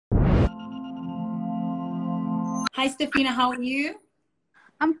Hi, Stephina. How are you?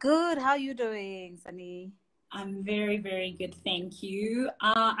 I'm good. How are you doing, Sunny? I'm very, very good. Thank you.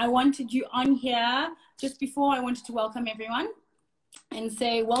 I wanted you on here just before I wanted to welcome everyone and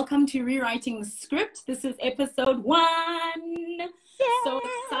say welcome to Rewriting the Script. This is episode 1. So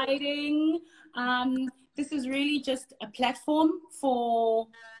exciting. This is really just a platform for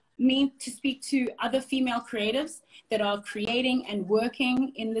me to speak to other female creatives that are creating and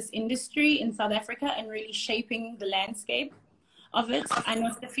working in this industry in South Africa and really shaping the landscape of it. I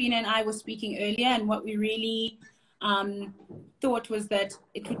know Stephina and I were speaking earlier, and what we really thought was that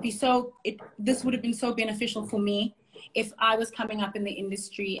this would have been so beneficial for me if I was coming up in the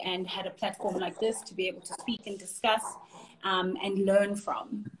industry and had a platform like this to be able to speak and discuss and learn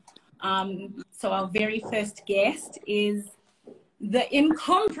from. So our very first guest is the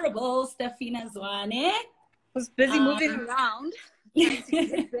incomparable Stephina Zwane. Was busy moving around. Trying to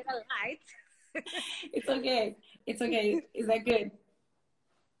get better light. It's okay. It's okay. Is that good?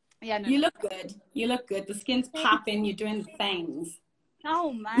 Yeah, no. You look good. You look good. The skin's popping. You're doing things.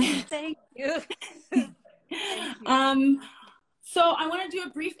 Oh man, thank you. Thank you. So I want to do a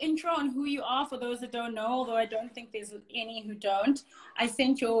brief intro on who you are for those that don't know, although I don't think there's any who don't. I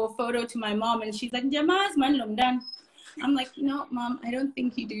sent your photo to my mom and she's like, Jamas man lumdan. I'm like, no, Mom, I don't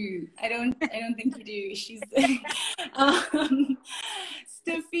think you do. I don't think you do. She's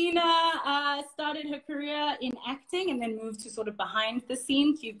Stephina started her career in acting and then moved to sort of behind the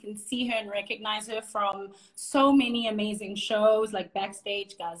scenes. You can see her and recognize her from so many amazing shows like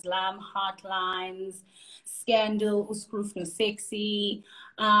Backstage, Gazlam, Heartlines, Scandal, Uskruf no Sexy.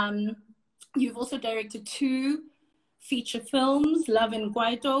 You've also directed 2 feature films, Love and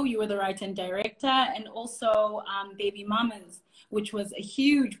Guaito, you were the writer and director, and also Baby Mamas, which was a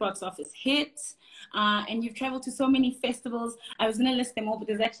huge box office hit. And you've traveled to so many festivals. I was going to list them all, but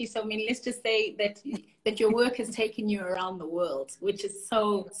there's actually so many. Let's just say that your work has taken you around the world, which is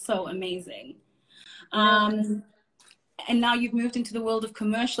so, so amazing. And now you've moved into the world of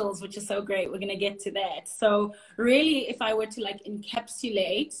commercials, which is so great. We're going to get to that. So really, if I were to like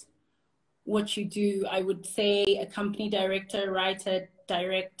encapsulate what you do, I would say a company director, writer,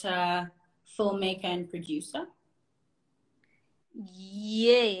 director, filmmaker, and producer.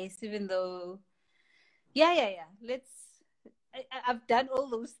 Yes, even though, yeah. I've done all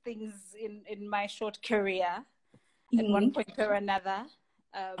those things in my short career at one point or another.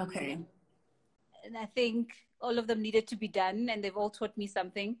 Okay. And I think all of them needed to be done, and they've all taught me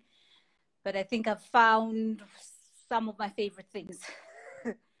something. But I think I've found some of my favorite things.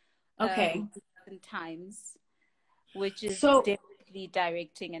 Okay. Times, which is definitely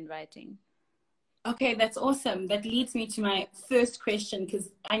directing and writing. Okay, that's awesome. That leads me to my first question, because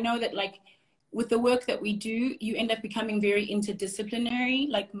I know that like with the work that we do, you end up becoming very interdisciplinary,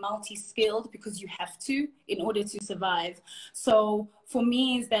 like multi-skilled, because you have to in order to survive. So for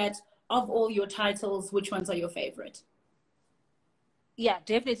me, is that of all your titles, which ones are your favorite? Yeah,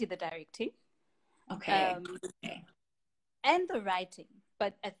 definitely the directing. Okay. And the writing.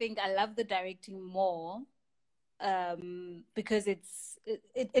 But I think I love the directing more because it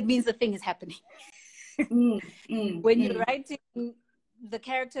means the thing is happening. When you're writing, the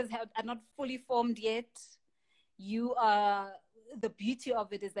characters are not fully formed yet. The beauty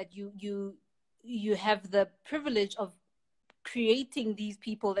of it is that you have the privilege of creating these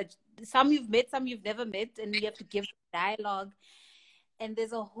people that some you've met, some you've never met, and you have to give dialogue. And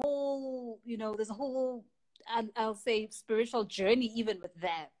there's a whole, I'll say spiritual journey even with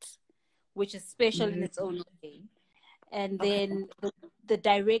that, which is special in its own way. And then the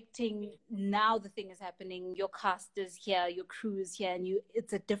directing, now the thing is happening, your cast is here, your crew is here, and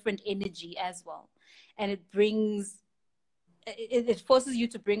it's a different energy as well. And it forces you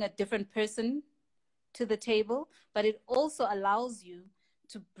to bring a different person to the table, but it also allows you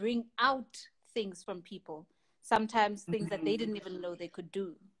to bring out things from people, sometimes things that they didn't even know they could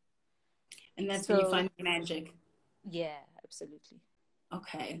do. And that's when you find the magic. Yeah, absolutely.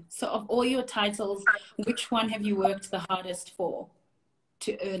 Okay. So of all your titles, which one have you worked the hardest for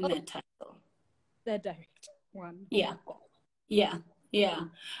to earn that title? The direct one. Yeah.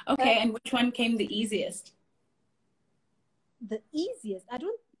 Okay. And which one came the easiest? The easiest? I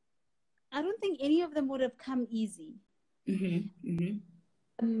don't think any of them would have come easy.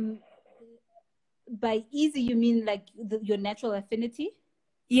 By easy, you mean like your natural affinity?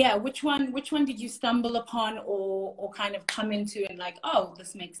 Yeah, which one did you stumble upon or kind of come into and like, oh,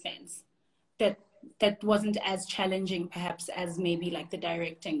 this makes sense? That wasn't as challenging perhaps as maybe like the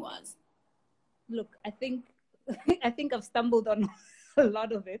directing was. Look, I think I've stumbled on a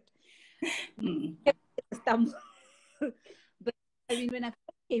lot of it. But I mean, when I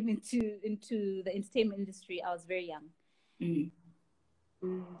first came into the entertainment industry, I was very young. Mm.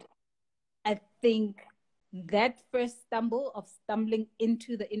 And I think that first stumbling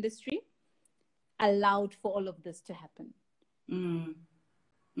into the industry allowed for all of this to happen. Mm.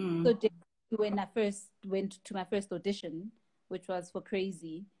 Mm. So when I first went to my first audition, which was for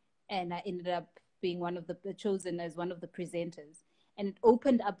Crazy, and I ended up being chosen as one of the presenters, and it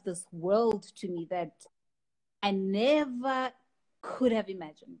opened up this world to me that I never could have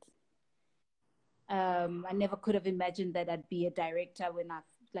imagined. I never could have imagined that I'd be a director when I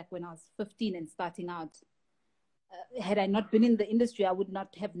was 15 and starting out. Had I not been in the industry, I would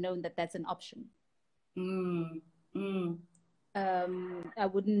not have known that that's an option. Mm. Mm. I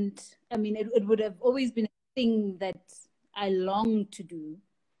wouldn't, I mean, it would have always been a thing that I longed to do.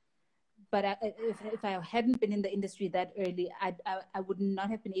 But if I hadn't been in the industry that early, I would not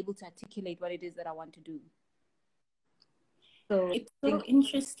have been able to articulate what it is that I want to do. So It's so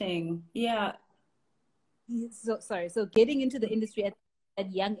interesting. Yeah. So getting into the industry at a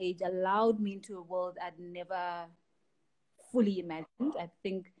young age allowed me into a world I'd never fully imagined. I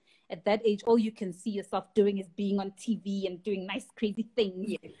think at that age, all you can see yourself doing is being on TV and doing nice, crazy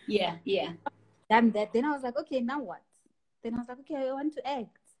things. Yeah. Done that. Then I was like, okay, now what? Then I was like, okay, I want to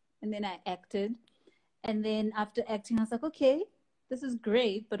act. And then I acted. And then after acting, I was like, okay, this is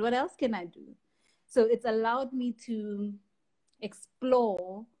great, but what else can I do? So it's allowed me to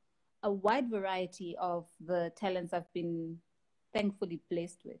explore a wide variety of the talents I've been thankfully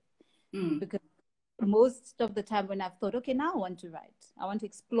blessed with. Mm. Because most of the time when I've thought, okay, now I want to write, I want to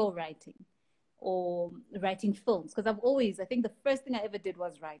explore writing or writing films. Because I think the first thing I ever did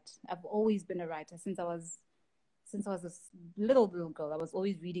was write. I've always been a writer since I was a little girl. I was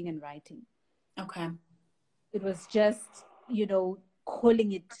always reading and writing. Okay. It was just,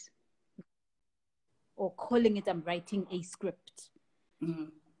 calling it I'm writing a script.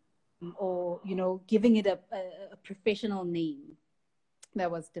 Mm. Or giving it a professional name.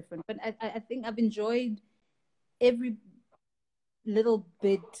 That was different. But I think I've enjoyed every little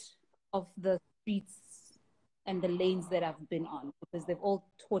bit of the streets and the lanes that I've been on, because they've all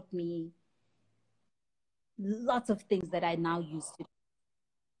taught me lots of things that I now use to do.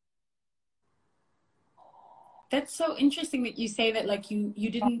 That's so interesting that you say that, like, you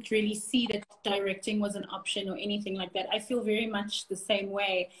didn't really see that directing was an option or anything like that. I feel very much the same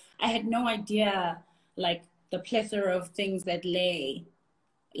way. I had no idea, like, the plethora of things that lay,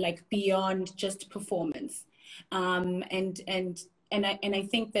 like, beyond just performance. And I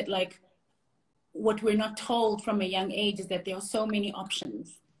think that, like, what we're not told from a young age is that there are so many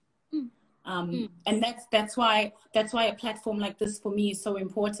options. And that's why a platform like this for me is so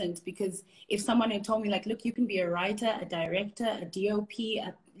important, because if someone had told me, like, look, you can be a writer, a director, a DOP,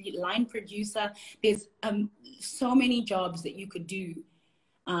 a line producer, there's so many jobs that you could do,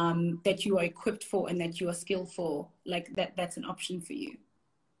 that you are equipped for and that you are skilled for, like that's an option for you.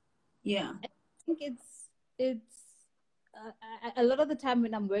 Yeah. I think it's a lot of the time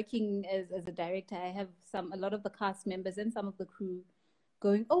when I'm working as a director, I have a lot of the cast members and some of the crew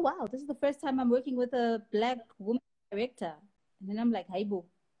going, oh wow, this is the first time I'm working with a Black woman director. And then I'm like, hey boo,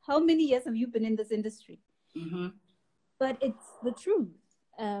 how many years have you been in this industry? Mm-hmm. But it's the truth.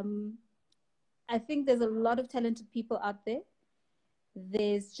 I think there's a lot of talented people out there.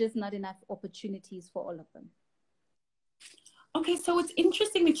 There's just not enough opportunities for all of them. Okay, so it's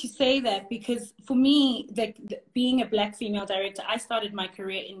interesting that you say that, because for me, being a Black female director, I started my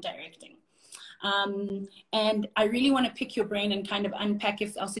career in directing. And I really want to pick your brain and kind of unpack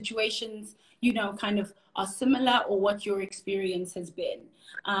if our situations, kind of are similar, or what your experience has been.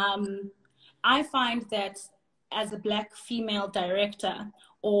 I find that as a Black female director,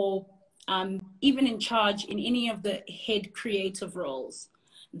 or even in charge in any of the head creative roles,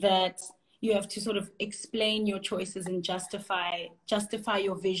 that you have to sort of explain your choices and justify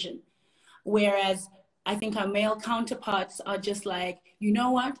your vision. Whereas I think our male counterparts are just like, you know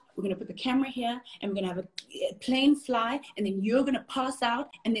what, we're going to put the camera here and we're going to have a plane fly, and then you're going to pass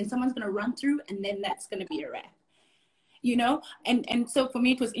out, and then someone's going to run through, and then that's going to be a wrap. And so for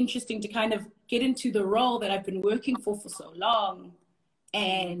me, it was interesting to kind of get into the role that I've been working for so long,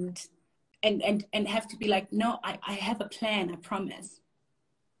 and have to be like, no, I have a plan, I promise.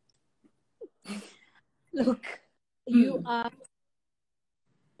 Look, you are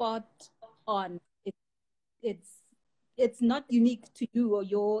spot on. It's not unique to you or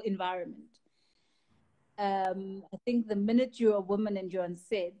your environment. I think the minute you're a woman and you're on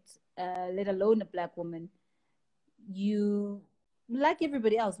set, let alone a Black woman, you, like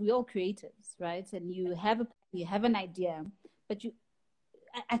everybody else, we're all creatives, right? And you have an idea, but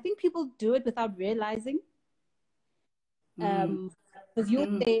I think people do it without realizing. Because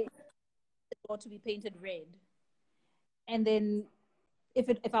you say the door to be painted red, and then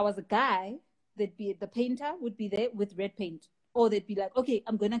if I was a guy, there'd be the painter would be there with red paint, or they'd be like, okay,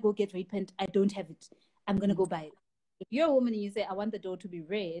 I'm gonna go get red paint. I don't have it. I'm gonna go buy it. If you're a woman and you say, I want the door to be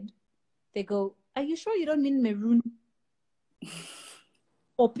red, they go, are you sure you don't mean maroon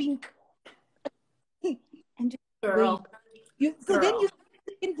or pink? And Girl. So then you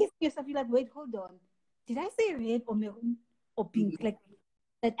can guess yourself. You're like, wait, hold on. Did I say red or maroon or pink? Like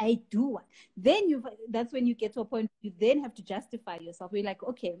that I do what? Then that's when you get to a point you then have to justify yourself. We're like,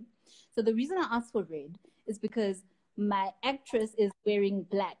 okay, so the reason I asked for red is because my actress is wearing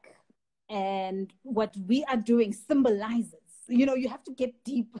black, and what we are doing symbolizes. You have to get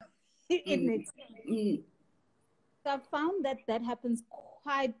deep in it. So I've found that happens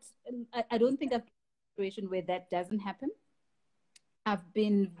quite. I don't think I've been in a situation where that doesn't happen. I've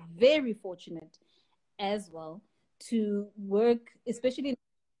been very fortunate as well to work, especially in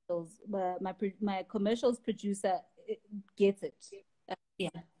commercials. My commercials producer gets it. Yeah.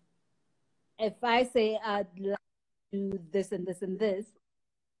 If I say I'd like to do this and this and this,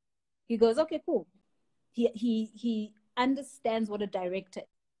 he goes, okay, cool. He understands what a director is.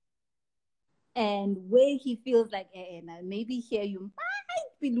 And where he feels like, maybe here you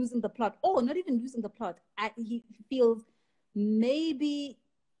might be losing the plot, or not even losing the plot. He feels maybe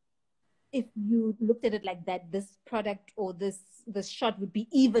if you looked at it like that, this product or this shot would be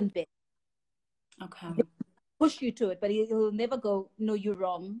even better. Okay. He'll push you to it, but he'll never go, no, you're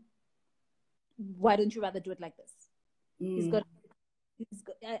wrong. Why don't you rather do it like this?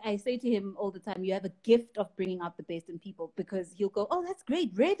 I say to him all the time, you have a gift of bringing out the best in people, because he'll go, oh, that's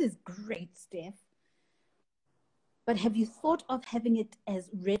great. Red is great, Steph. But have you thought of having it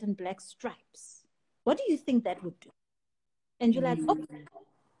as red and black stripes? What do you think that would do? And you're like, oh,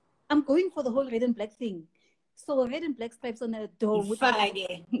 I'm going for the whole red and black thing. So red and black stripes on a door would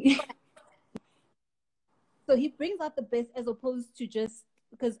So he brings out the best, as opposed to just,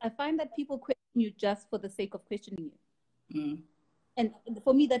 because I find that people question you just for the sake of questioning you. And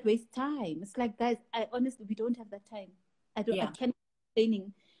for me, that wastes time. It's like, guys, honestly, we don't have that time. I can't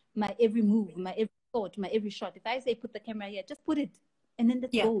explaining my every move, my every thought, my every shot. If I say put the camera here, just put it, and then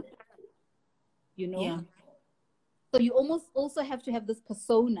let's go. So you almost also have to have this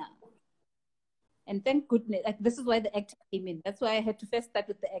persona. And thank goodness, like, this is why the acting came in. That's why I had to first start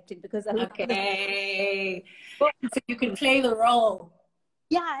with the acting, because I look so you could play the role.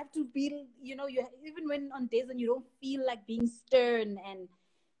 Yeah, I have to be, even when on days when you don't feel like being stern, and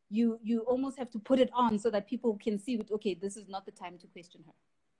you almost have to put it on so that people can see it. Okay, this is not the time to question her.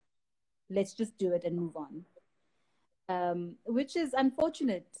 Let's just do it and move on. Which is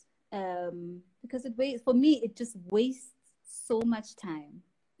unfortunate, because for me, it just wastes so much time.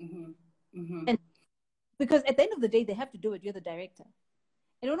 And because at the end of the day, they have to do it. You're the director.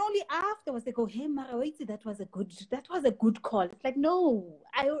 And only afterwards they go, hey, Marawaiti, that was a good call. It's like, no,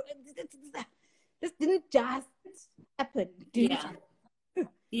 this didn't just happen.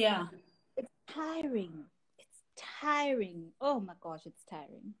 Yeah. It's tiring. Oh my gosh, it's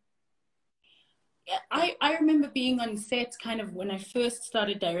tiring. I remember being on set kind of when I first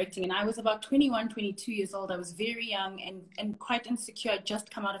started directing, and I was about 21, 22 years old. I was very young and quite insecure. I'd just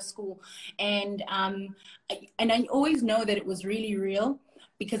come out of school. And I always know that it was really real,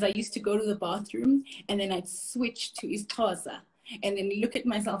 because I used to go to the bathroom and then I'd switch to isiXhosa and then look at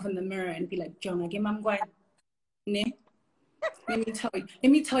myself in the mirror and be like, Jonah, let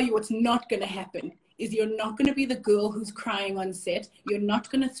me tell you what's not going to happen. Is you're not going to be the girl who's crying on set. You're not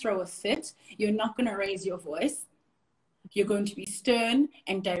going to throw a fit. You're not going to raise your voice. You're going to be stern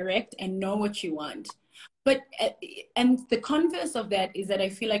and direct and know what you want. But, and the converse of that is that I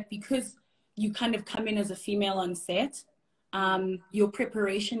feel like because you kind of come in as a female on set, your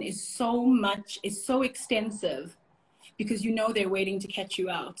preparation is so extensive, because they're waiting to catch you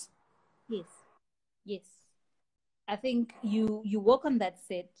out. Yes. I think you walk on that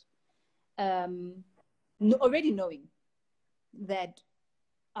set already knowing that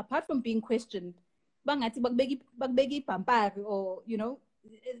apart from being questioned, or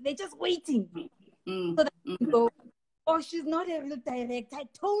they're just waiting so that you go, oh, she's not a real direct. I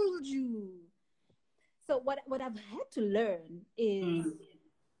told you. So what I've had to learn is,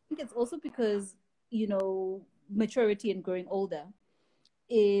 I think it's also because, maturity and growing older,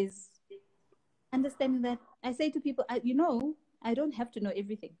 is understanding that I say to people, I don't have to know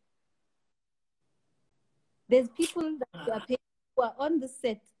everything. There's people that are paid, who are on the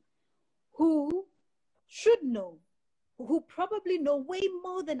set, who should know, who probably know way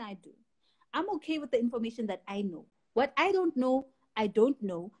more than I do. I'm okay with the information that I know. What I don't know, I don't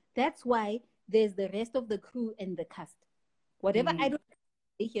know. That's why there's the rest of the crew and the cast. Whatever I don't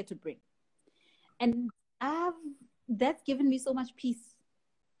stay here to bring. And that's given me so much peace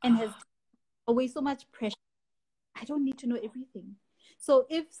and has taken away so much pressure. I don't need to know everything. So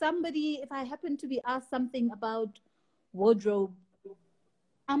if I happen to be asked something about wardrobe,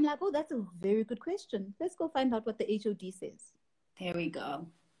 I'm like, oh, that's a very good question. Let's go find out what the HOD says. There we go.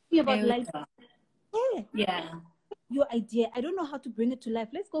 About life. Yeah. Your idea. I don't know how to bring it to life.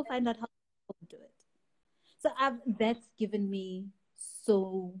 Let's go find out how to do it. So that's given me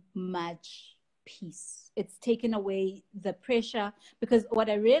so much peace. It's taken away the pressure, because what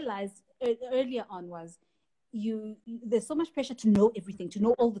I realized earlier on was there's so much pressure to know everything, to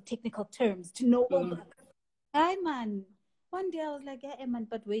know all the technical terms, to know all the... Hi, man. One day I was like, yeah, man,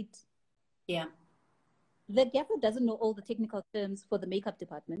 but wait. Yeah. The gaffer doesn't know all the technical terms for the makeup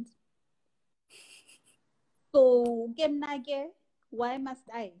department. So, why must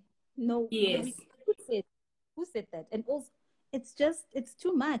I? No. Yes. Who said that? And also, it's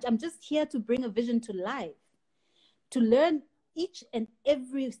too much. I'm just here to bring a vision to life, to learn each and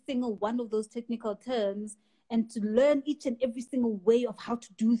every single one of those technical terms, and to learn each and every single way of how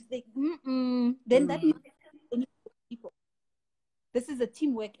to do things. Then that means people. This is a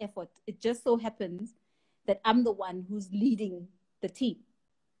teamwork effort. It just so happens that I'm the one who's leading the team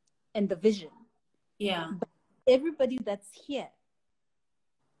and the vision. Yeah. But everybody that's here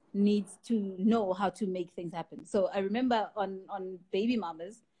needs to know how to make things happen. So I remember on Baby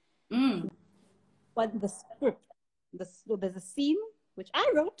Mamas, but the script, there's a scene which I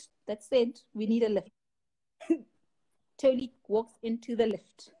wrote that said we need a lift. Tony walks into the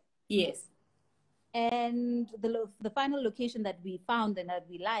lift. Yes. And the final location that we found and that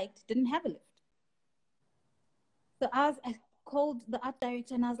we liked didn't have a lift. So I called the art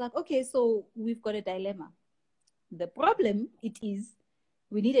director and I was like, okay, so we've got a dilemma. The problem is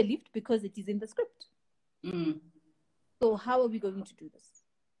we need a lift because it is in the script. So how are we going to do this?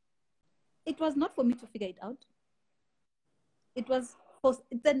 It was not for me to figure it out. It was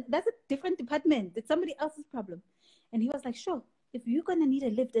that's a different department. It's somebody else's problem. And he was like, sure, if you're going to need a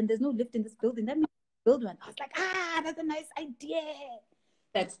lift and there's no lift in this building, that means build one. I was like, that's a nice idea.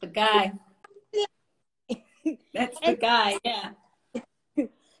 That's the guy. That's the guy, yeah.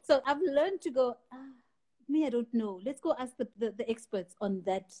 So I've learned to go, I don't know. Let's go ask the experts on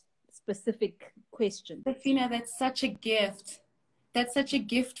that specific question. Stephina, that's such a gift. That's such a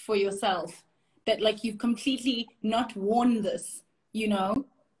gift for yourself, that like you've completely not worn this, you know?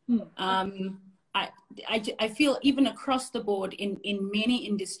 I feel even across the board in many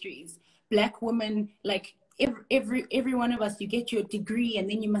industries, Black women, like every one of us, you get your degree and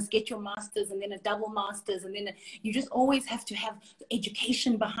then you must get your master's and then a double master's, and then you just always have to have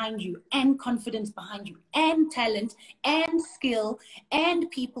education behind you and confidence behind you and talent and skill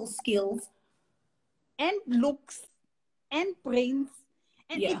and people skills and looks and brains,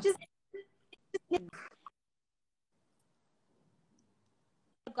 and it just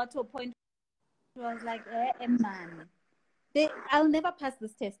got to a point where I was like, man, I'll never pass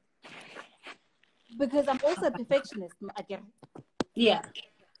this test, because I'm also a perfectionist again. Yeah,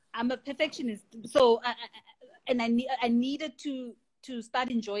 I'm a perfectionist. So I needed to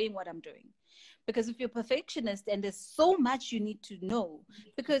start enjoying what I'm doing, because if you're a perfectionist and there's so much you need to know,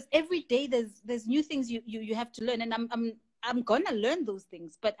 because every day there's new things you have to learn, and I'm gonna learn those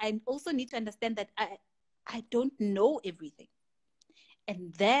things, but I also need to understand that I don't know everything,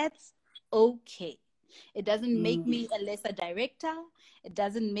 and that's okay. It doesn't make me a lesser director. It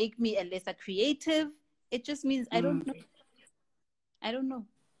doesn't make me a lesser creative. It just means I don't know. I don't know.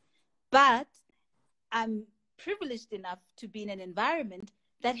 But I'm privileged enough to be in an environment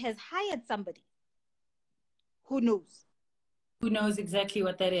that has hired somebody who knows. Who knows exactly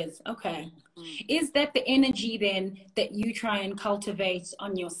what that is. Okay. Is that the energy then that you try and cultivate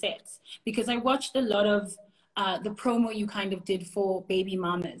on your sets? Because I watched a lot of the promo you kind of did for Baby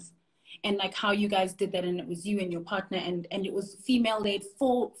Mamas, and like how you guys did that, and it was you and your partner, and it was female led,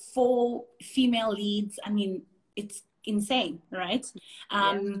 four female leads. I mean, it's insane, right?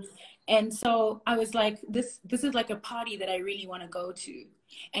 And so I was like, this is like a party that I really want to go to.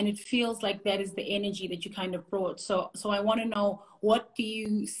 And it feels like that is the energy that you kind of brought. So I want to know, what do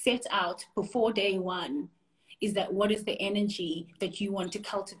you set out before day one? What is the energy that you want to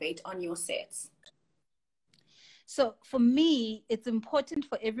cultivate on your sets? So for me, it's important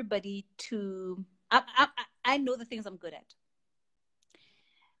for everybody to, I know the things I'm good at.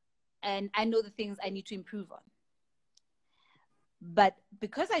 And I know the things I need to improve on. But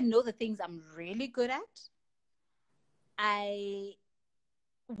because I know the things I'm really good at, I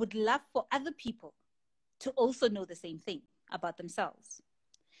would love for other people to also know the same thing about themselves.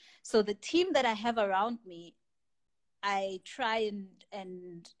 So the team that I have around me I try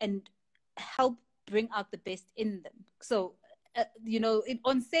and help bring out the best in them. So,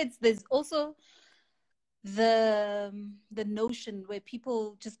 on sets, there's also the notion where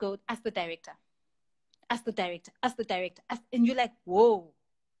people just go, ask the director, ask the director, ask the director, and you're like, whoa,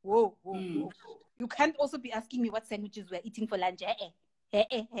 whoa, whoa, whoa. You can't also be asking me what sandwiches we're eating for lunch.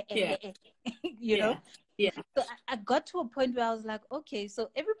 Yeah. You know? Yeah. So I got to a point where I was like, okay,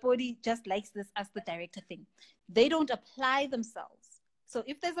 so everybody just likes this ask the director thing. They don't apply themselves. So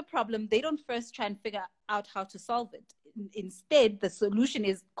if there's a problem, they don't first try and figure out how to solve it. Instead, the solution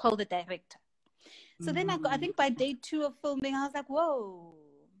is call the director. So then I think by day 2 of filming, I was like, whoa.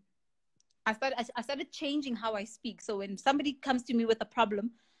 I started changing how I speak. So when somebody comes to me with a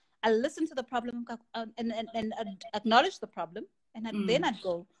problem, I listen to the problem and acknowledge the problem. And then I'd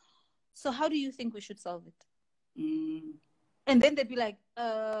go, so how do you think we should solve it? And then they'd be like,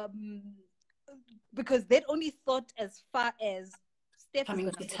 because they'd only thought as far as Steph coming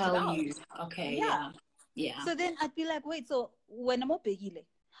is to tell you. Okay. Yeah. So then I'd be like, wait, so when I'm obegile,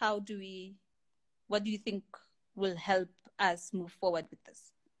 what do you think will help us move forward with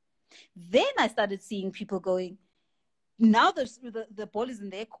this? Then I started seeing people going, now the ball is in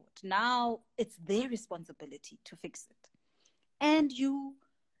their court. Now it's their responsibility to fix it. And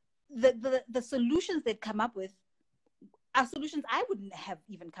the solutions they'd come up with are solutions I wouldn't have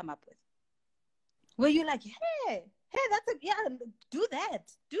even come up with. Where you're like, hey, do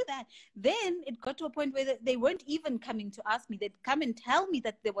that. Then it got to a point where they weren't even coming to ask me. They'd come and tell me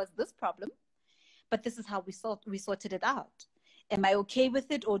that there was this problem, but this is how we sorted it out. Am I okay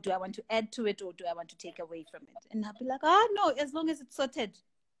with it, or do I want to add to it, or do I want to take away from it? And I'll be like, no, as long as it's sorted,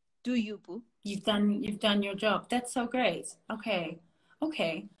 do you, boo? You've done your job. That's so great. Okay.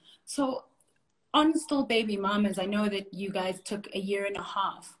 So on Still Baby Mamas, I know that you guys took 1.5 years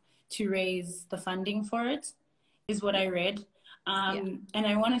to raise the funding for it, is what I read. And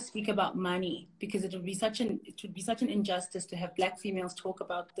I want to speak about money, because it would be such an injustice to have Black females talk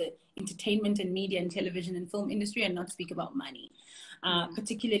about the entertainment and media and television and film industry and not speak about money,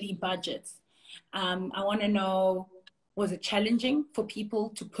 particularly budgets. I want to know, was it challenging for people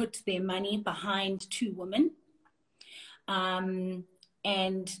to put their money behind 2 women? And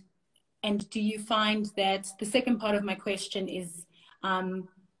do you find that, the second part of my question is,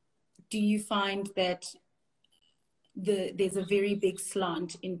 do you find that there's a very big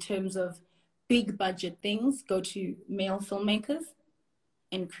slant in terms of big budget things go to male filmmakers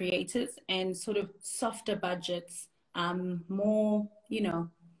and creators, and sort of softer budgets, more,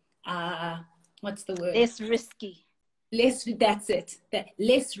 what's the word? Less risky. That's it. That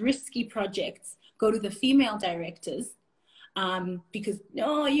less risky projects go to the female directors, because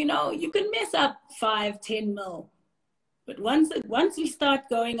you can mess up 5-10 mil, but once we start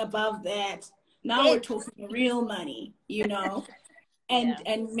going above that, now we're talking real money,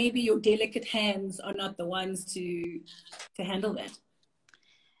 and maybe your delicate hands are not the ones to handle that.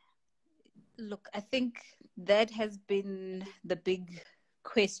 Look, I think that has been the big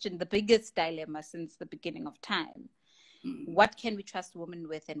question, the biggest dilemma since the beginning of time. What can we trust women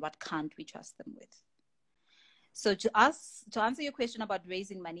with, and what can't we trust them with? So to answer your question about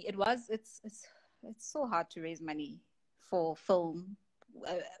raising money, it's so hard to raise money for film,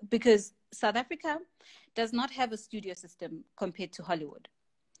 because South Africa does not have a studio system compared to Hollywood.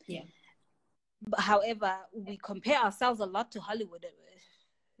 Yeah. However, we compare ourselves a lot to Hollywood.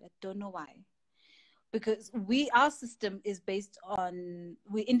 I don't know why. Because our system is based on,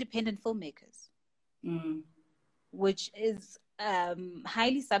 we're independent filmmakers, which is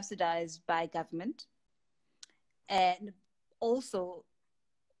highly subsidized by government, and also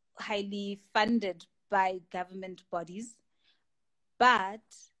highly funded by government bodies, but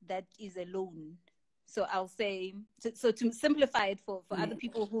that is a loan. So I'll say, so to simplify it for other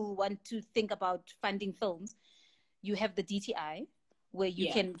people who want to think about funding films, you have the DTI, where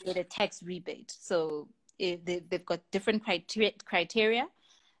you can get a tax rebate. So they've got different criteria,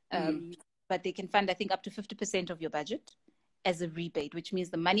 but they can fund, I think, up to 50% of your budget as a rebate, which means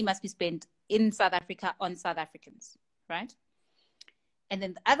the money must be spent in South Africa on South Africans, right? And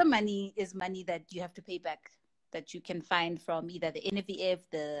then the other money is money that you have to pay back, that you can find from either the NFVF,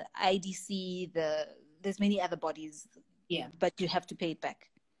 the IDC, there's many other bodies, but you have to pay it back.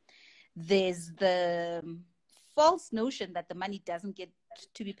 There's the false notion that the money doesn't get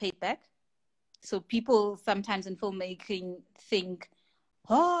to be paid back. So people sometimes in filmmaking think,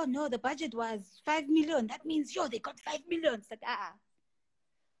 oh no, the budget was 5 million. That means, they got 5 million. It's like,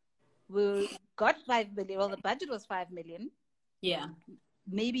 we got 5 million. Well, the budget was 5 million. Yeah.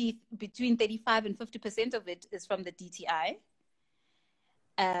 Maybe between 35 and 50% of it is from the DTI.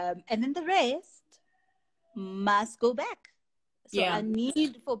 And then the rest must go back. So Yeah. I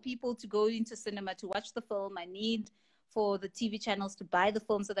need for people to go into cinema to watch the film. I need for the TV channels to buy the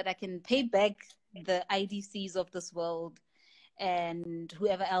film so that I can pay back the IDCs of this world and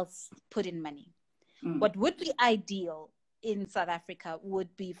whoever else put in money. What would be ideal in South Africa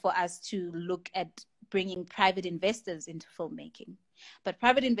would be for us to look at bringing private investors into filmmaking, but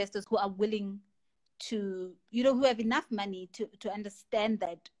private investors who are willing to, who have enough money to understand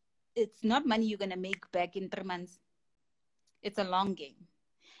that it's not money you're going to make back in 3 months. It's a long game.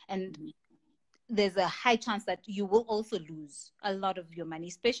 And there's a high chance that you will also lose a lot of your money,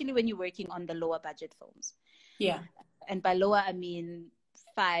 especially when you're working on the lower budget films. Yeah. And by lower, I mean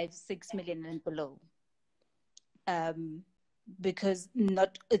 5-6 million and below. Because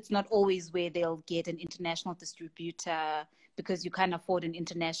it's not always where they'll get an international distributor, because you can't afford an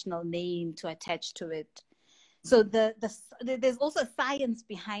international name to attach to it. So there's also science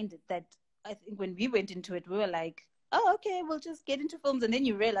behind it that I think when we went into it, we were like, oh, okay, we'll just get into films. And then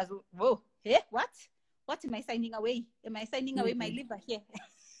you realize, whoa, what? What am I signing away? Am I signing away my liver here?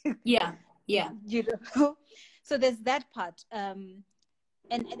 Yeah, yeah. So there's that part. And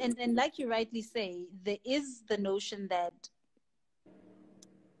like you rightly say, there is the notion that,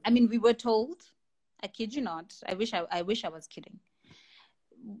 I mean, we were told, I kid you not, I wish I was kidding,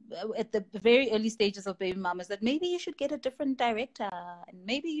 at the very early stages of Baby Mamas, that maybe you should get a different director, and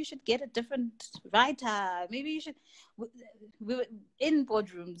maybe you should get a different writer, maybe you should. We were in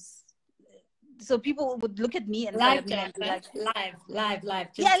boardrooms, so people would look at me and live, me and be like,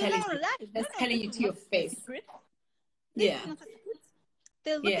 live. Just telling you to your face. Yeah.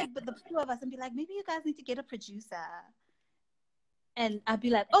 They'll look at the two of us and be like, maybe you guys need to get a producer. And I'd be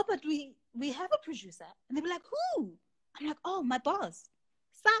like, oh, but we have a producer. And they'd be like, who? I'm like, oh, my boss,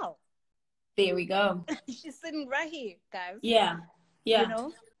 Sal. There we go. She's sitting right here, guys. Yeah.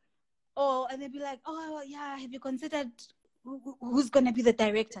 Oh, and they'd be like, oh, yeah, have you considered who's going to be the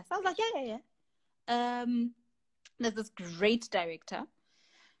director? So I was like, yeah. There's this great director,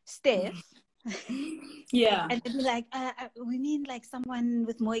 Steph. Yeah. And they'd be like, we need like someone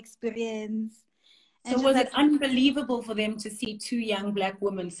with more experience. So was it unbelievable for them to see two young Black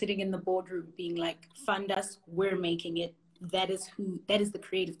women sitting in the boardroom being like, fund us, we're making it. That is the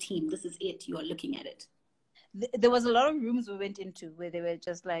creative team. This is it. You are looking at it. There was a lot of rooms we went into where they were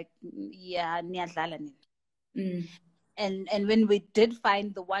just like, yeah, niyadlala. And when we did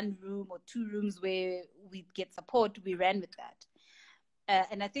find the one room or two rooms where we'd get support, we ran with that.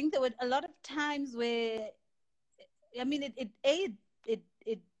 And I think there were a lot of times where, I mean,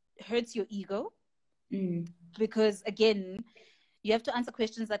 it hurts your ego. Because again, you have to answer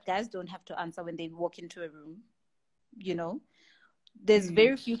questions that guys don't have to answer when they walk into a room. There's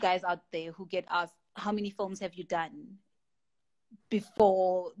very few guys out there who get asked, how many films have you done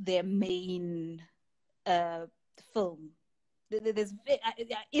before their main film? There's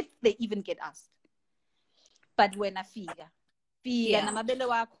if they even get asked. But when I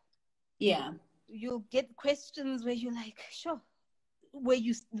you'll get questions where you're like, sure. Where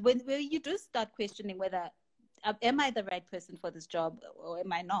you do start questioning whether am I the right person for this job or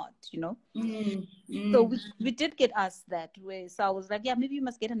am I not, So we did get asked that way. So I was like, yeah, maybe you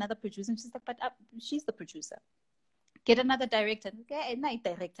must get another producer. And she's like, but she's the producer. Get another director. Okay, night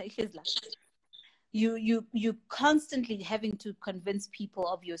director. You constantly having to convince people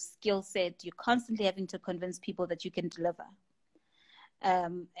of your skill set. You're constantly having to convince people that you can deliver.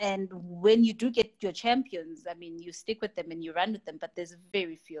 And when you do get your champions, I mean, you stick with them and you run with them, but there's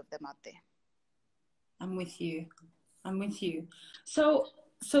very few of them out there. I'm with you. So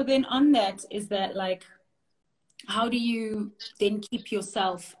then on that, is that like, how do you then keep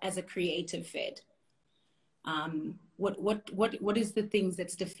yourself as a creative fed? What is the things that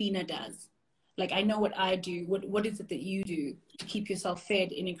Stephina does? Like, I know what I do. What is it that you do to keep yourself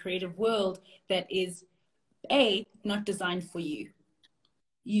fed in a creative world that is not designed for you?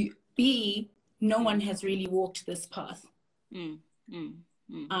 No one has really walked this path.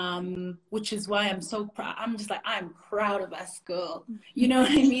 Which is why I'm so proud. I'm just like, I'm proud of us, girl. You know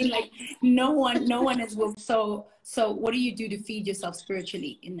what I mean? Like, no one has walked. So what do you do to feed yourself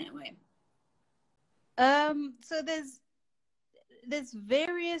spiritually in that way? So there's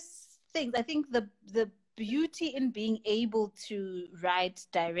various things. I think the beauty in being able to write,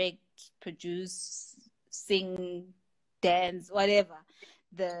 direct, produce, sing, dance, whatever,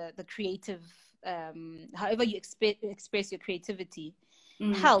 the creative, however you express your creativity,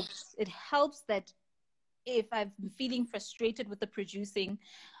 helps. It helps that if I'm feeling frustrated with the producing,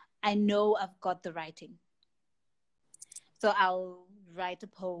 I know I've got the writing. So I'll write a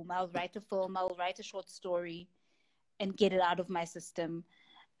poem, I'll write a film, I'll write a short story and get it out of my system.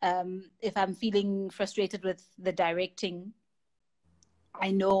 If I'm feeling frustrated with the directing,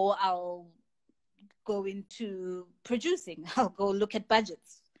 I know I'll go into producing. I'll go look at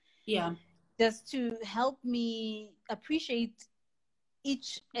budgets. Yeah. Just to help me appreciate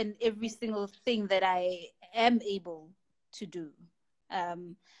each and every single thing that I am able to do.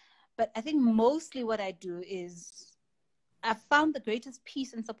 But I think mostly what I do is I've found the greatest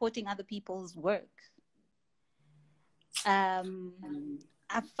peace in supporting other people's work.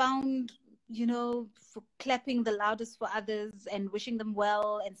 I've found, for clapping the loudest for others and wishing them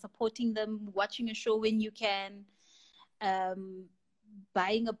well and supporting them, watching a show when you can,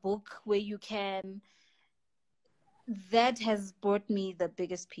 buying a book where you can. That has brought me the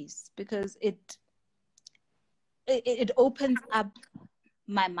biggest peace, because it opens up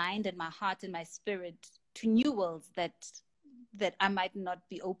my mind and my heart and my spirit to new worlds that I might not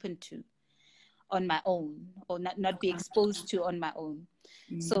be open to on my own, or not be exposed to on my own.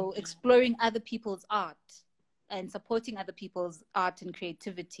 So exploring other people's art and supporting other people's art and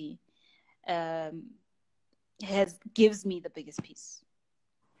creativity gives me the biggest peace.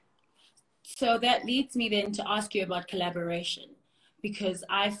 So that leads me then to ask you about collaboration, because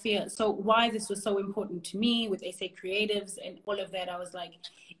I feel, so why this was so important to me with SA Creatives and all of that, I was like,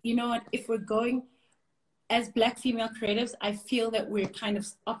 you know what, if we're going as Black female creatives, I feel that we're kind of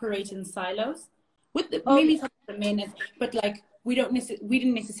operate in silos with maybe some of the men, but like we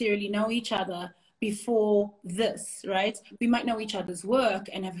didn't necessarily know each other before this, right? We might know each other's work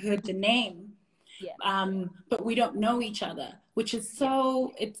and have heard the name, but we don't know each other, which is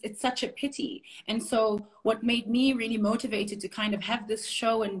so, it's such a pity. And so what made me really motivated to kind of have this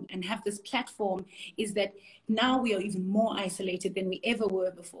show and have this platform is that now we are even more isolated than we ever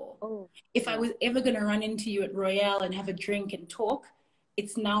were before. If I was ever going to run into you at Royale and have a drink and talk,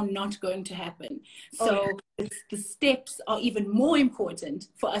 it's now not going to happen. So the steps are even more important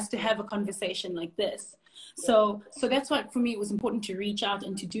for us to have a conversation like this. So that's why for me it was important to reach out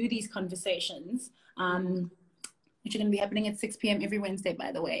and to do these conversations, which are going to be happening at 6 p.m. every Wednesday,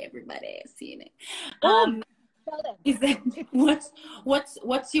 by the way, everybody. Seeing it. Is that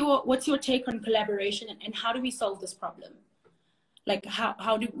what's your take on collaboration, and how do we solve this problem? Like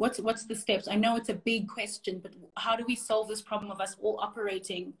what's the steps? I know it's a big question, but how do we solve this problem of us all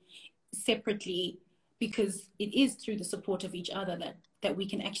operating separately? Because it is through the support of each other that we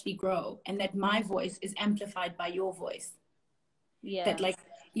can actually grow, and that my voice is amplified by your voice. That, like,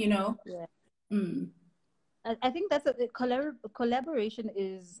 I think that's collaboration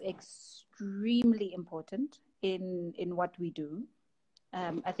is extremely important in what we do.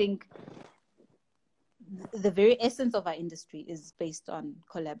 I think the very essence of our industry is based on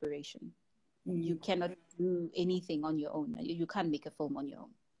collaboration. You cannot do anything on your own. You can't make a film on your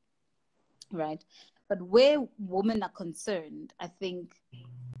own, right? But where women are concerned, I think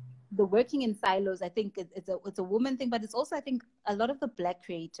the working in silos, I think it's a woman thing, but it's also, I think, a lot of the Black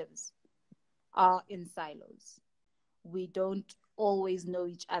creatives are in silos. We don't always know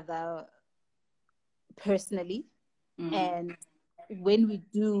each other personally, and when we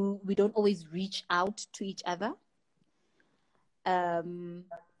do, we don't always reach out to each other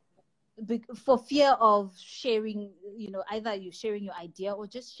for fear of sharing, either you're sharing your idea or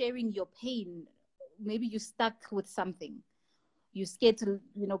just sharing your pain. Maybe you're stuck with something. You're scared to,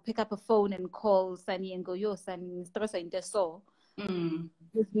 pick up a phone and call Sunny and go, yo, Sunny, so.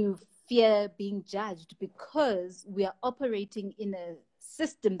 You fear being judged, because we are operating in a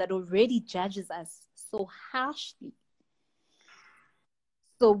system that already judges us so harshly.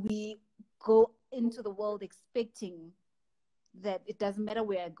 So we go into the world expecting that it doesn't matter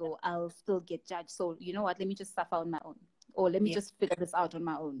where I go, I'll still get judged. So you know what, let me just suffer on my own, or let me just figure this out on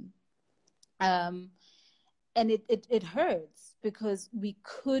my own. And it hurts, because we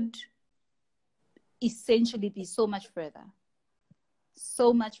could essentially be so much further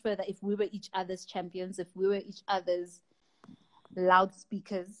if we were each other's champions, if we were each other's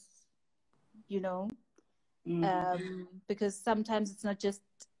loudspeakers, because sometimes it's not just,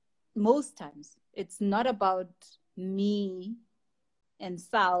 most times it's not about me and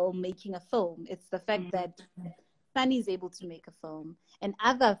Sal making a film. It's the fact that Sunny is able to make a film, and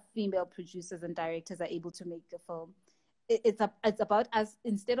other female producers and directors are able to make a film. It's about us,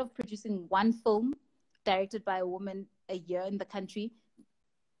 instead of producing one film directed by a woman a year in the country,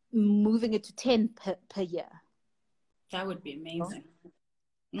 moving it to 10 per year. That would be amazing.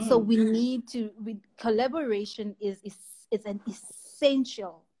 So we need to, collaboration is an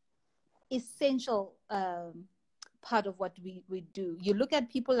essential part of what we do. You look at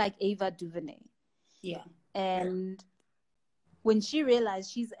people like Ava DuVernay. Yeah. And when she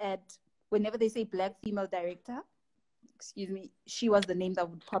realized whenever they say Black female director, excuse me, she was the name that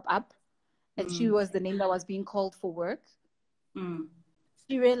would pop up, and she was the name that was being called for work.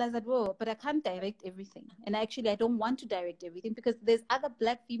 She realized that, whoa, but I can't direct everything. And actually, I don't want to direct everything, because there's other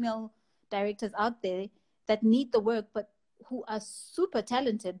Black female directors out there that need the work, but who are super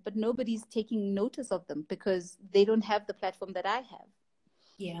talented, but nobody's taking notice of them because they don't have the platform that I have.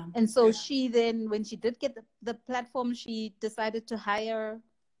 Yeah. And so she then, when she did get the platform, she decided to hire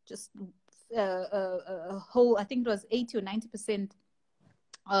just a whole, I think it was 80 or 90%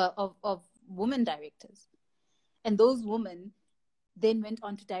 of women directors. And those women then went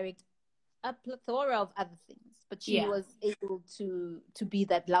on to direct a plethora of other things. But she was able to be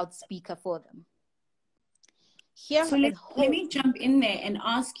that loudspeaker for them. Here, so let me jump in there and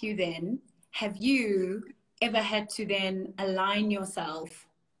ask you then, have you ever had to then align yourself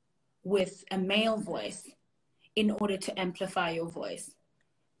with a male voice in order to amplify your voice?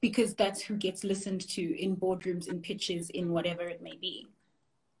 Because that's who gets listened to in boardrooms, in pitches, in whatever it may be.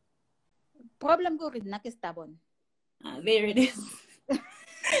 Problem go with stubborn. There it is.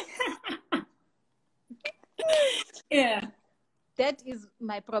 Yeah. That is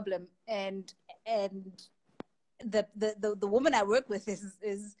my problem. And the woman I work with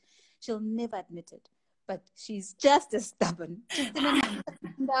is she'll never admit it, but she's just as stubborn, just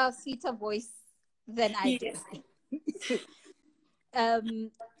in a sweeter voice than I do.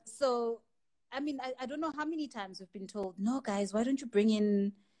 So I mean, I don't know how many times we've been told, no guys, why don't you bring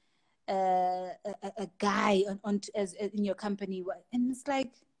in a guy on as in your company? And it's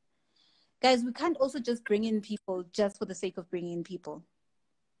like, guys, we can't also just bring in people just for the sake of bringing in people.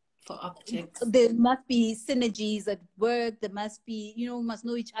 For optics. There must be synergies at work. There must be, we must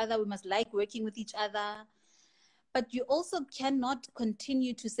know each other. We must like working with each other. But you also cannot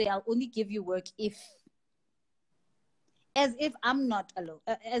continue to say, I'll only give you work as if I'm not alone,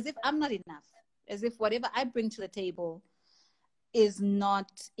 as if I'm not enough, as if whatever I bring to the table is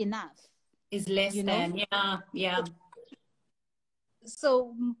not enough. Is less than, yeah.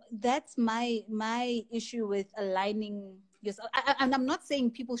 So that's my issue with aligning yourself. And I'm not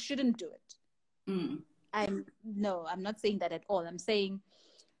saying people shouldn't do it. I'm not saying that at all. I'm saying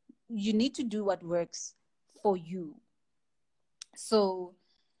you need to do what works for you. So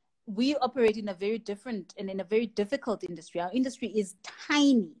we operate in a very different and in a very difficult industry. Our industry is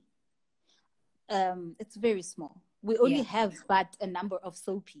tiny. It's very small. We only have but a number of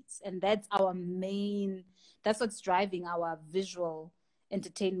soapies, and that's what's driving our visual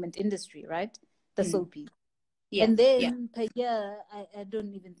entertainment industry, right? The soapy. Yeah. And then per year, I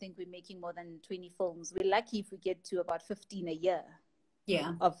don't even think we're making more than 20 films. We're lucky if we get to about 15 a year.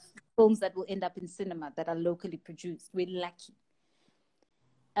 Yeah. Of films that will end up in cinema that are locally produced. We're lucky.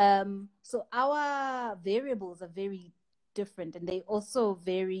 So our variables are very different, and they also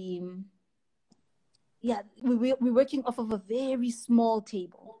very, we're working off of a very small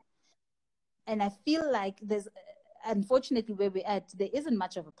table. And I feel like there's, unfortunately, where we're at, there isn't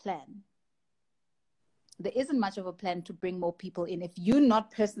much of a plan. There isn't much of a plan to bring more people in. If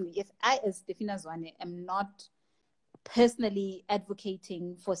I, as Stephina Zwane, am not personally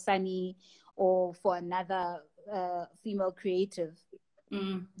advocating for Sunni or for another female creative,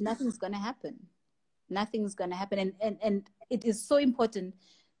 nothing's going to happen. Nothing's going to happen. And it is so important,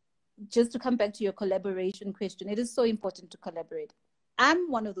 just to come back to your collaboration question, it is so important to collaborate.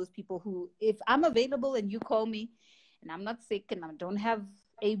 I'm one of those people who, if I'm available and you call me and I'm not sick and I don't have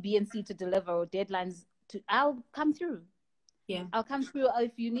A, B, and C to deliver or deadlines, I'll come through. Yeah. I'll come through.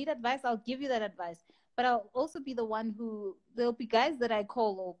 If you need advice, I'll give you that advice. But I'll also be the one who, there'll be guys that I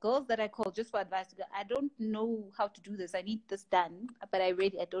call or girls that I call just for advice. I don't know how to do this. I need this done, but I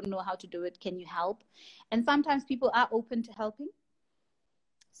don't know how to do it. Can you help? And sometimes people are open to helping.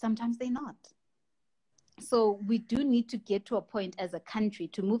 Sometimes they're not. So we do need to get to a point as a country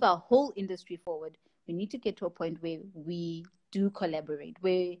to move our whole industry forward. We need to get to a point where we do collaborate,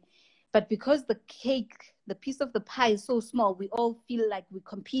 but because the cake, the piece of the pie is so small, we all feel like we're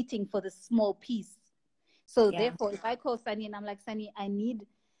competing for the small piece. So therefore, if I call Sunni and I'm like, Sunni,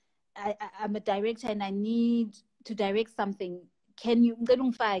 I'm a director and I need to direct something. Can you,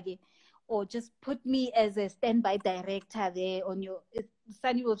 or just put me as a standby director there on your,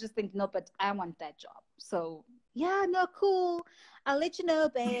 Sunni will just think, no, but I want that job. So yeah, no, cool. I'll let you know,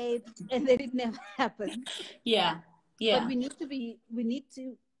 babe. And then it never happens. Yeah. But we need to be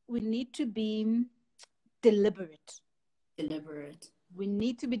deliberate. We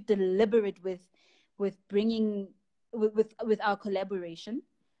need to be deliberate with bringing with our collaboration,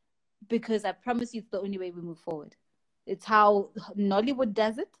 because I promise you it's the only way we move forward. It's how Nollywood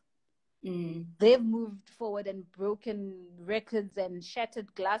does it. They've moved forward and broken records and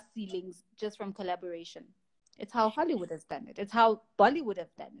shattered glass ceilings just from collaboration. It's how Hollywood has done it. It's how Bollywood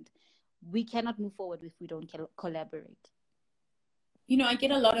have done it. We cannot move forward if we don't collaborate. You know, I get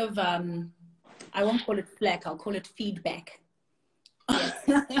a lot of, I won't call it flack, I'll call it feedback.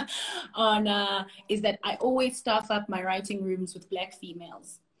 Yes. On is that I always staff up my writing rooms with Black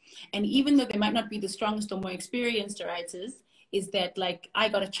females. And even though they might not be the strongest or more experienced writers, is that like I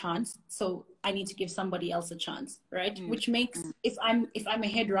got a chance, so I need to give somebody else a chance, right? Which makes, if I'm a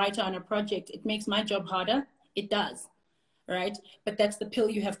head writer on a project, it makes my job harder. It does, right? But that's the pill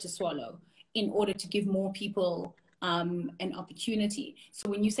you have to swallow in order to give more people an opportunity. So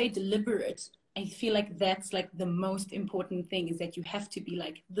when you say deliberate, I feel like that's like the most important thing, is that you have to be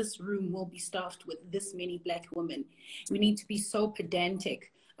like, this room will be staffed with this many Black women. We need to be so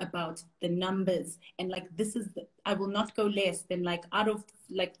pedantic about the numbers, and like, this is the, I will not go less than like out of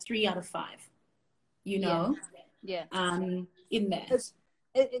like 3 out of 5, you know. Yeah. In that,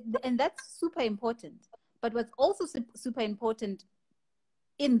 and that's super important. But what's also super important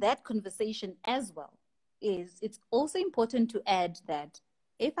in that conversation as well is it's also important to add that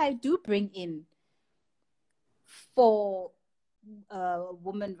if I do bring in 4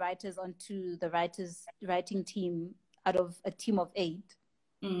 women writers onto the writing team out of a team of 8,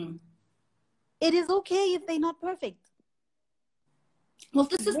 it is okay if they're not perfect. Well,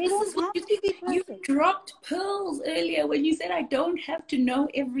 this is what you dropped pearls earlier when you said I don't have to know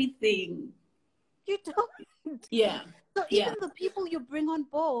everything. You don't. Yeah. So even the people you bring on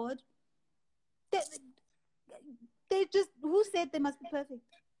board, they just, who said they must be perfect?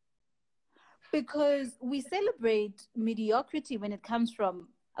 Because we celebrate mediocrity when it comes from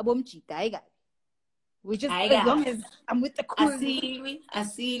abomchi daiga. We just, as long as I'm with the cool. Asilwi.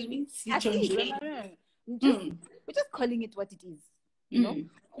 We're just calling it what it is. You know?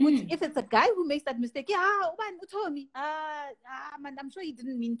 If it's a guy who makes that mistake, man, I'm sure he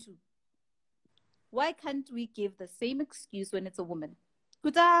didn't mean to. Why can't we give the same excuse when it's a woman?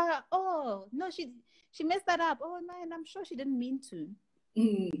 Oh, no, she messed that up. Oh, man, I'm sure she didn't mean to.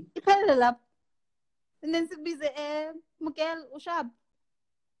 He put it up. And then Miguel Ushab.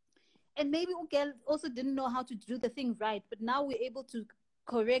 And maybe Miguel also didn't know how to do the thing right. But now we're able to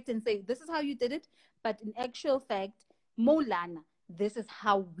correct and say, this is how you did it. But in actual fact, Molana, this is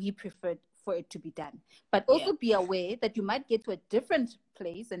how we preferred for it to be done. But also be aware that you might get to a different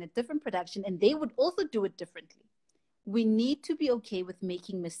place and a different production, and they would also do it differently. We need to be okay with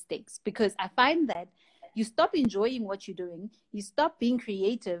making mistakes, because I find that you stop enjoying what you're doing, you stop being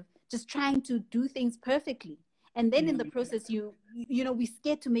creative, just trying to do things perfectly. And then in the process, you know, we're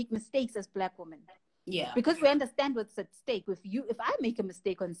scared to make mistakes as Black women. Yeah. Because we understand what's at stake. If I make a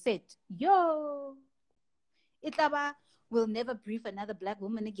mistake on set, we'll never brief another Black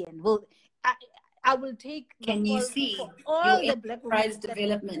woman again. I will take. Can you see all your the Black enterprise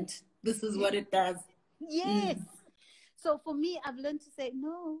development? This is what it does. Yes. So for me, I've learned to say,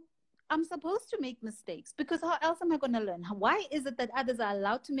 no, I'm supposed to make mistakes, because how else am I going to learn? Why is it that others are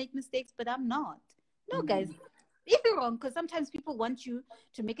allowed to make mistakes, but I'm not? No, guys, if you're wrong, because sometimes people want you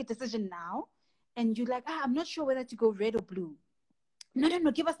to make a decision now, and you're like, I'm not sure whether to go red or blue.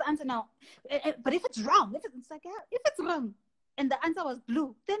 No, give us the answer now. But if it's wrong, if it's wrong, and the answer was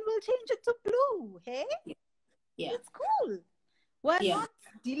blue, then we'll change it to blue. Hey? Yeah. It's cool.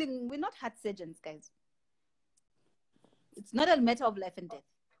 We're not heart surgeons, guys. It's not a matter of life and death.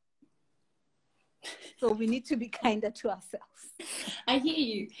 So we need to be kinder to ourselves. I hear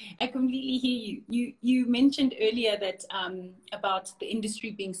you. I completely hear you. You mentioned earlier that about the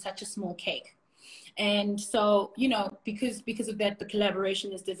industry being such a small cake. And so, you know, because of that, the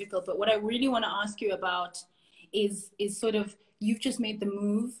collaboration is difficult. But what I really want to ask you about is sort of, you've just made the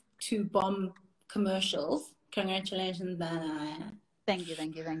move to bomb commercials. Congratulations. Thank you.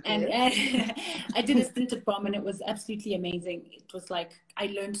 And I did a stint at Bomb, and it was absolutely amazing. It was like, I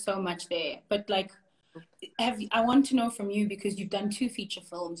learned so much there. But like, I want to know from you, because you've done 2 feature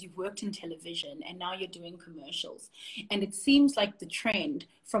films, you've worked in television, and now you're doing commercials. And it seems like the trend,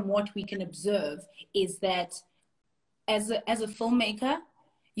 from what we can observe, is that as a filmmaker,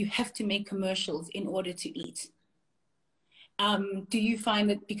 you have to make commercials in order to eat. Do you find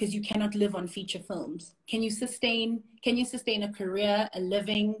that because you cannot live on feature films, can you sustain a career, a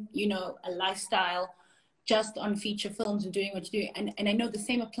living, you know, a lifestyle just on feature films and doing what you do? And I know the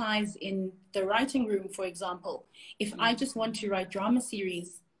same applies in the writing room, for example. If I just want to write drama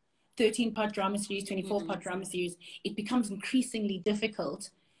series, 13-part drama series, 24-part drama series, it becomes increasingly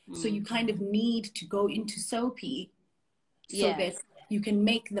difficult. So you kind of need to go into soapy so that you can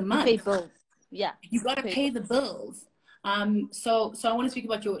make the money. Pay bills. Yeah. You got to pay the bills. So I want to speak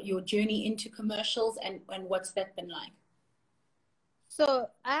about your journey into commercials and what's that been like. So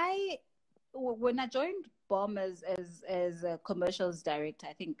when I joined bomb as a commercials director.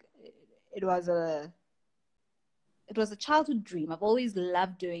 I think it was a childhood dream. I've always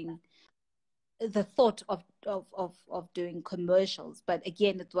loved doing the thought of doing commercials, but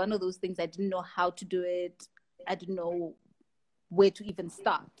again, it's one of those things I didn't know how to do it. I didn't know where to even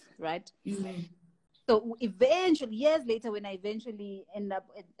start, right? Mm-hmm. So eventually, years later, when I eventually end up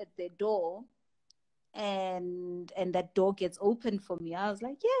at the door, and that door gets opened for me, I was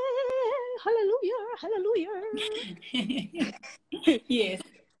like, yeah, hallelujah, hallelujah. Yes.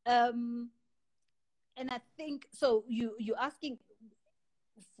 And I think so. You're asking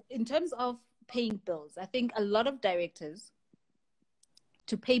in terms of paying bills. I think a lot of directors,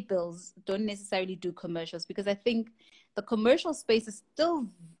 to pay bills, don't necessarily do commercials, because I think the commercial space is still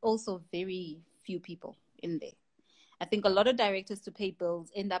also very few people in there. I think a lot of directors, to pay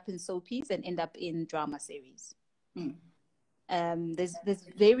bills, end up in soapies and end up in drama series. There's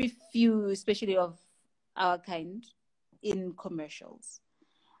very few, especially of our kind, in commercials.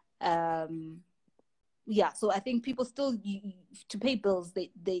 So I think people still, to pay bills,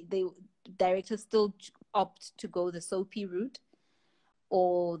 they directors still opt to go the soapy route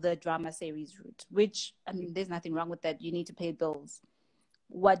or the drama series route, which, I mean, there's nothing wrong with that. You need to pay bills.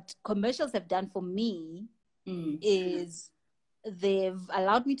 What commercials have done for me is they've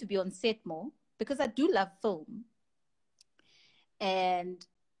allowed me to be on set more, because I do love film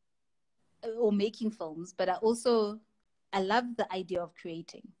or making films, but I love the idea of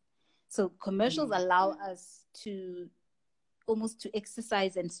creating. So commercials allow us to almost to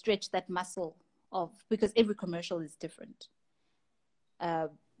exercise and stretch that muscle because every commercial is different.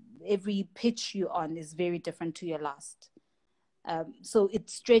 Every pitch you're on is very different to your last. So it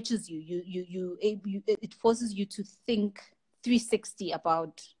stretches you. It forces you to think 360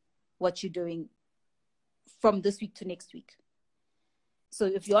 about what you're doing from this week to next week. So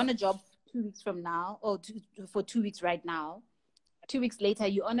if you're on a job 2 weeks from now, or for 2 weeks right now, 2 weeks later,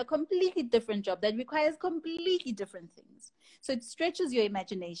 you're on a completely different job that requires completely different things. So it stretches your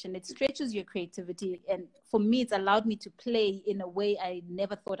imagination, it stretches your creativity. And for me, it's allowed me to play in a way I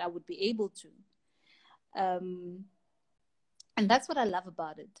never thought I would be able to. And that's what I love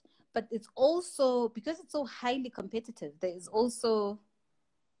about it. But it's also, because it's so highly competitive, there is also,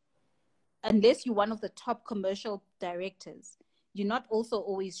 unless you're one of the top commercial directors, you're not also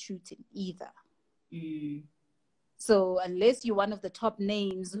always shooting either. So unless you're one of the top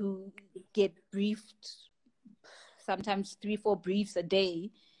names who get briefed, sometimes 3-4 briefs a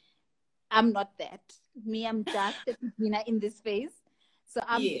day, I'm not that. I'm just Stephina in this space. So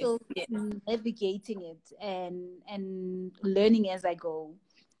I'm still navigating it and learning as I go,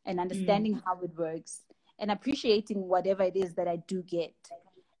 and understanding how it works, and appreciating whatever it is that I do get,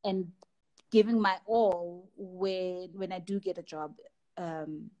 and giving my all when I do get a job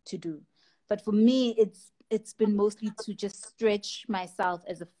to do. But for me, it's been mostly to just stretch myself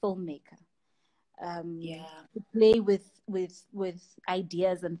as a filmmaker, to play with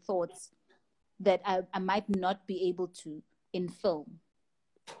ideas and thoughts that I might not be able to in film,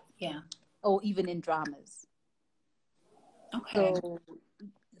 or even in dramas. Okay. So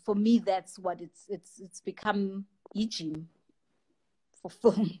for me, that's what it's become gym for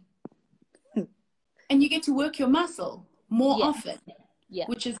film. And you get to work your muscle more often. Yeah.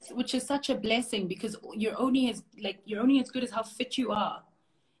 Which is such a blessing, because you're only as good as how fit you are.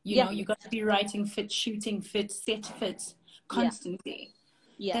 You know, you got to be writing fit, shooting fit, set fit constantly.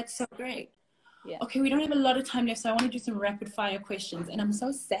 That's so great. Okay, we don't have a lot of time left, so I want to do some rapid fire questions, and I'm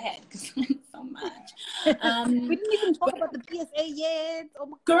so sad because I learned so much. We didn't even talk about the PSA yet. Oh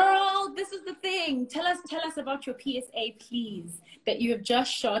my girl, this is the thing. Tell us about your PSA, please, that you have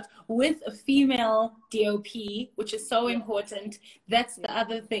just shot with a female DOP, which is so important. That's the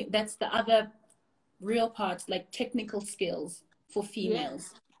other thing. That's the other real part, like technical skills for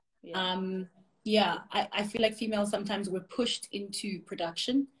females. I feel like females sometimes were pushed into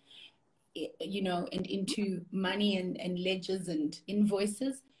production, you know, and into money and ledgers and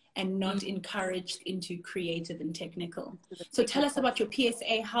invoices, and not encouraged into creative and technical. So tell us about your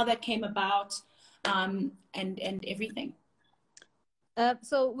PSA, how that came about, and everything.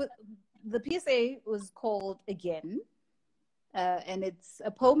 So the PSA was called Again, and it's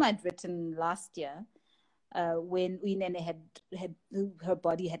a poem I'd written last year when Uyinene had her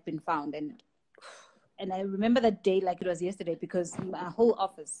body had been found, and I remember that day like it was yesterday, because my whole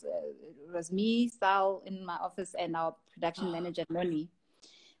office, it was me, Sal in my office, and our production manager, Noni.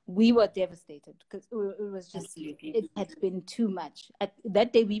 We were devastated, because it was just, it had been too much.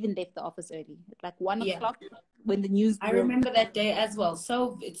 That day, we even left the office early, like 1 o'clock when the news broke. I remember that day as well.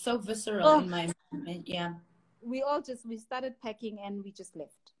 So it's so visceral in my mind. We started packing and we just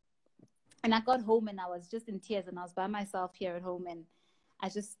left. And I got home and I was just in tears, and I was by myself here at home, and I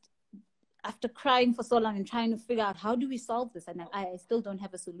just, after crying for so long and trying to figure out how do we solve this, and I still don't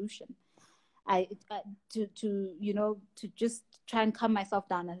have a solution. To just try and calm myself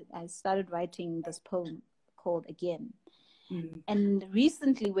down, I started writing this poem called Again. And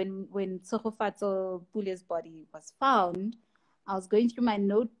recently, when Tsogofatso Pule's body was found, I was going through my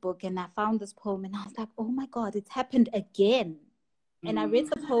notebook and I found this poem, and I was like, oh my God, it's happened again. And I read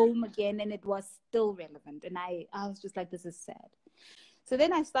the poem again, and it was still relevant. And I was just like, this is sad. So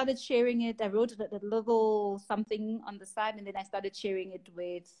then I started sharing it. I wrote a little something on the side, and then I started sharing it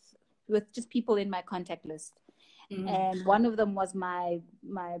with just people in my contact list. And one of them was my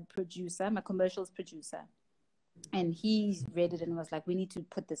producer, my commercials producer. And he read it and was like, we need to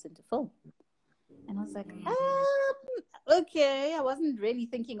put this into film. And I was like, okay. I wasn't really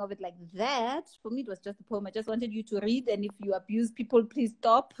thinking of it like that. For me, it was just a poem. I just wanted you to read, and if you abuse people, please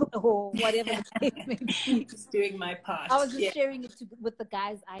stop, or whatever the case may be. Just doing my part. I was just sharing it with the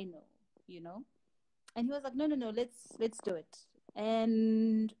guys I know, you know. And he was like, no, let's do it.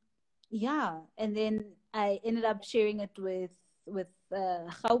 And yeah, and then I ended up sharing it with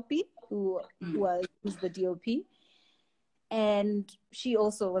Khaupi, who was the DOP. And she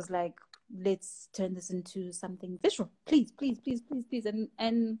also was like, let's turn this into something visual. Please.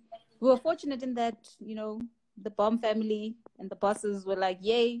 And we were fortunate in that, you know, the Bomb family and the bosses were like,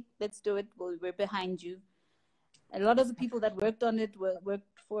 yay, let's do it. We're behind you. A lot of the people that worked on it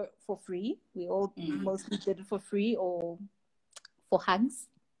worked for free. We all mostly did it for free or for hugs.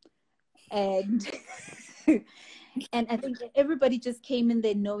 And and I think everybody just came in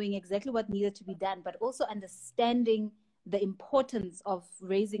there knowing exactly what needed to be done, but also understanding the importance of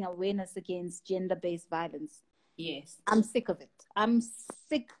raising awareness against gender-based violence. Yes. I'm sick of it. I'm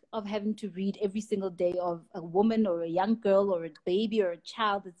sick of having to read every single day of a woman or a young girl or a baby or a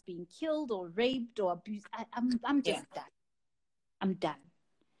child that's being killed or raped or abused. I'm just done. I'm done.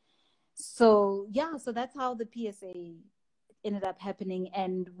 So that's how the PSA ended up happening.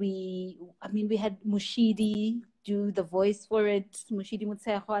 And we had Mushidi do the voice for it, Mushidi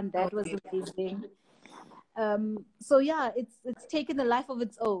Mutseho, and that was amazing. So it's taken a life of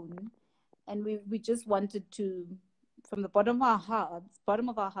its own, and we just wanted to, from the bottom of our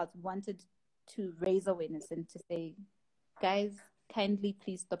hearts, wanted to raise awareness and to say, guys, kindly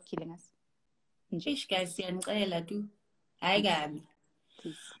please stop killing us.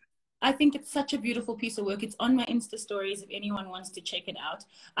 Please. I think it's such a beautiful piece of work. It's on my Insta stories if anyone wants to check it out.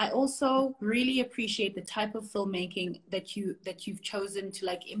 I also really appreciate the type of filmmaking that you've chosen to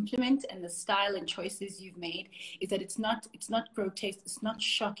like implement, and the style and choices you've made is that it's not grotesque, it's not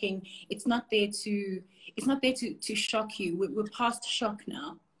shocking, it's not there to shock you. We're past shock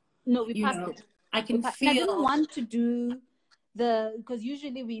now. No, we passed it. I can feel. I didn't want to do because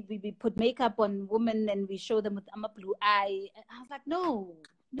usually we put makeup on women and we show them with a blue eye. I was like, no.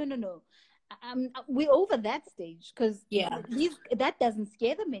 We're over that stage, because that doesn't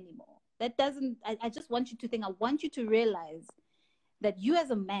scare them anymore. That doesn't. I just want you to think. I want you to realize that you, as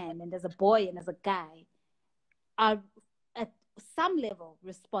a man and as a boy and as a guy, are at some level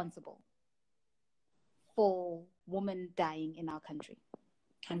responsible for women dying in our country.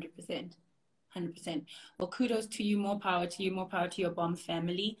 100%. Well, kudos to you. More power to you. More power to your Bomb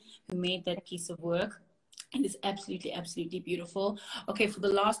family who made that piece of work. And it's absolutely, absolutely beautiful. Okay, for the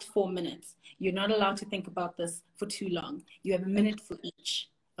last 4 minutes, you're not allowed to think about this for too long. You have a minute for each,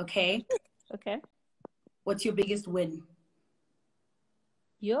 okay? Okay. What's your biggest win?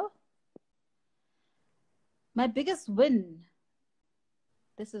 My biggest win?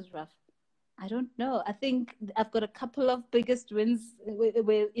 This is rough. I don't know. I think I've got a couple of biggest wins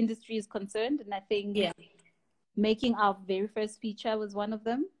where industry is concerned. And I think making our very first feature was one of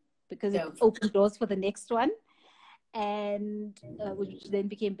them, because it opened doors for the next one, and which then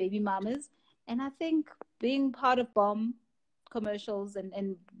became Baby Mamas. And I think being part of Bomb commercials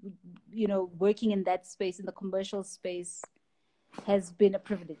and you know, working in that space, in the commercial space, has been a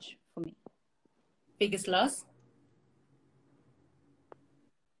privilege for me. Biggest loss?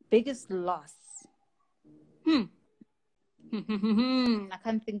 Biggest loss? I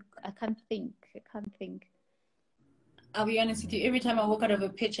can't think. I'll be honest with you, every time I walk out of a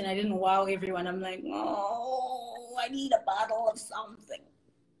pitch and I didn't wow everyone, I'm like, oh, I need a bottle of something.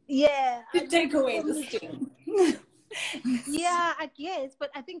 Yeah. To take away the sting. Yeah, I guess.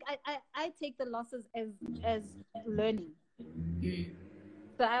 But I think I take the losses as learning.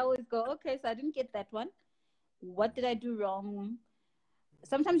 So I always go, okay, so I didn't get that one. What did I do wrong?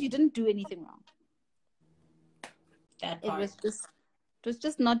 Sometimes you didn't do anything wrong. That part. It was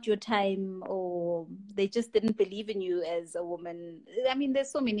just not your time, or they just didn't believe in you as a woman. I mean, there's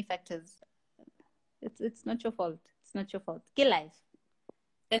so many factors. It's not your fault. It's not your fault. Get life.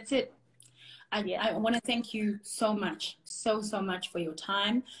 That's it. Yeah. I want to thank you so much, so much for your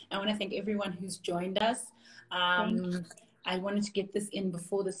time. I want to thank everyone who's joined us. Thank you. I wanted to get this in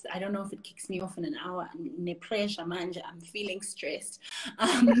before this. I don't know if it kicks me off in an hour. Pressure, manja. I'm feeling stressed.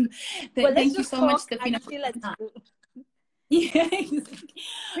 Well, let's thank you just so much, talk Stephina. until Yeah,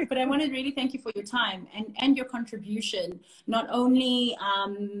 but I want to really thank you for your time and your contribution, not only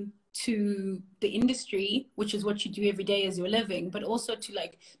to the industry, which is what you do every day as your living, but also to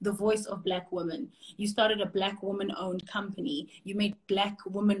like the voice of Black women. You started a Black woman-owned company. You made Black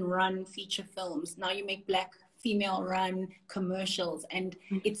woman-run feature films. Now you make Black female-run commercials, and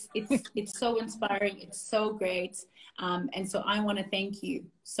it's so inspiring. It's so great. And so I want to thank you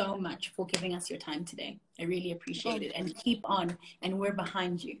so much for giving us your time today. I really appreciate it. And keep on, and we're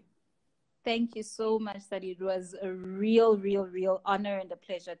behind you. Thank you so much, Sadi. It was a real honor and a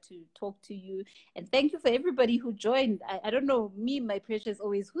pleasure to talk to you. And thank you for everybody who joined. I don't know, my pressure is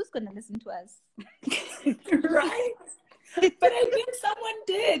always, who's going to listen to us? Right. But I think someone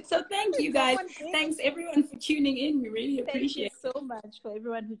did. So thank you, guys. Thanks, everyone, for tuning in. We really appreciate it. Thank you so much for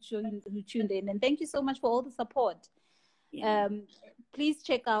everyone who tuned in. And thank you so much for all the support. Yeah. Please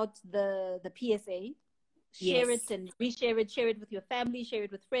check out the PSA. Share it and reshare it. Share it with your family. Share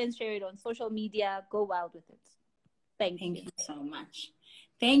it with friends. Share it on social media. Go wild with it. Thank you so much.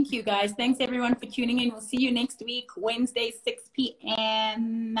 Thank you, guys. Thanks, everyone, for tuning in. We'll see you next week, Wednesday, 6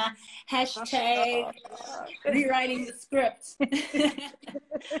 p.m. Hashtag rewriting the script.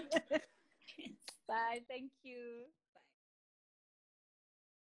 Bye. Thank you.